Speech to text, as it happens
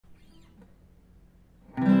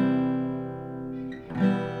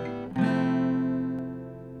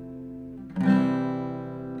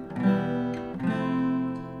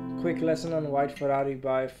quick lesson on White Ferrari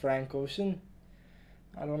by Frank Ocean.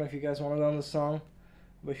 I don't know if you guys want to learn the song,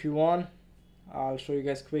 but if you want, I'll show you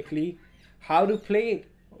guys quickly how to play it.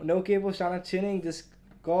 No capo standard tuning. These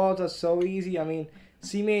chords are so easy. I mean,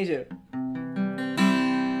 C major.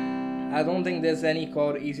 I don't think there's any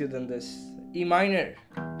chord easier than this. E minor.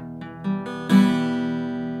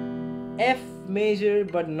 F major,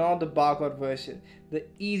 but not the bar chord version. The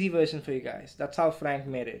easy version for you guys. That's how Frank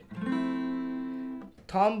made it.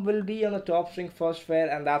 Thumb will be on the top string first fret,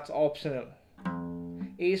 and that's optional.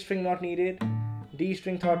 A string not needed. D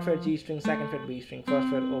string third fret, G string second fret, B string first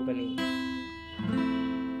fret, open E.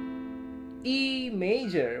 E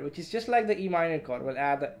major, which is just like the E minor chord, we'll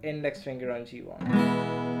add the index finger on G1.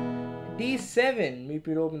 D7,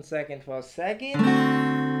 mute open second first second,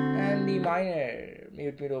 and D minor,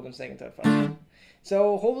 mute open second third first.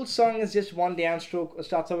 So whole song is just one downstroke. It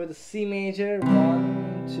starts off with a C major,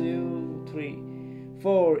 1, 2, 3,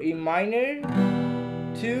 4, E minor,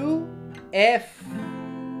 2, F.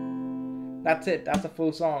 That's it. That's the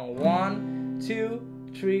full song. 1, 2,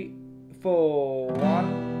 3, 4.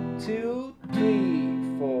 1, 2,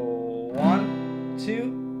 3, 4. 1,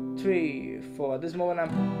 2, 3, 4. At this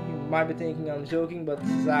moment, you might be thinking I'm joking, but this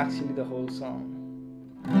is actually the whole song.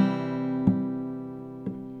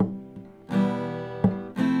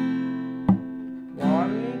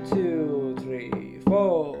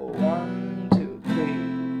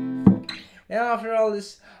 And after all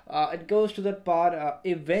this, it goes to that part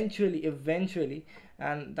eventually,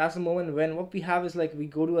 and that's the moment when what we have is like we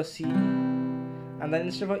go to a C, and then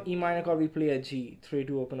instead of an E minor chord we play a G, 3,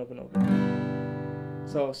 2, open, open, open.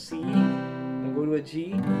 So C, then go to a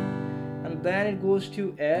G, and then it goes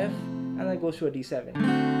to F, and then it goes to a D7.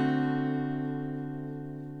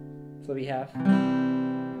 So we have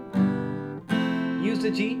use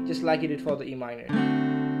the G just like you did for the E minor.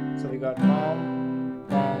 So we got pom,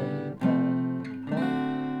 pom,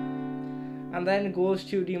 and then it goes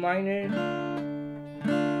to D minor,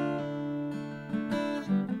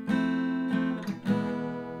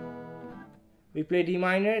 we play D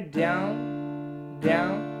minor, down,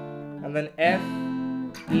 down, and then F,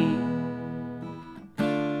 E.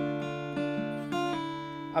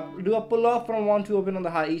 Do a pull off from 1 to open on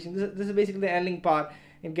the high E string. This is basically the ending part.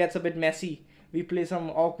 It gets a bit messy. We play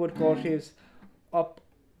some awkward chord shapes up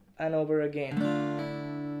and over again.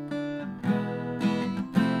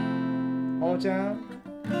 One more time.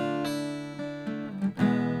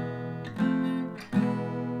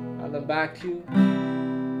 And then back to.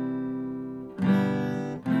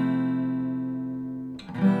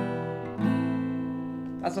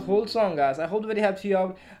 That's the whole song, guys. I hope the video helps you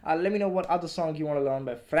out. Let me know what other song you want to learn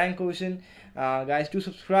by Frank Ocean. Guys, do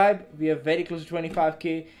subscribe. We are very close to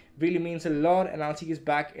 25K. Really means a lot, and I'll see you guys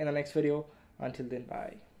back in the next video. Until then,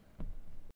 bye.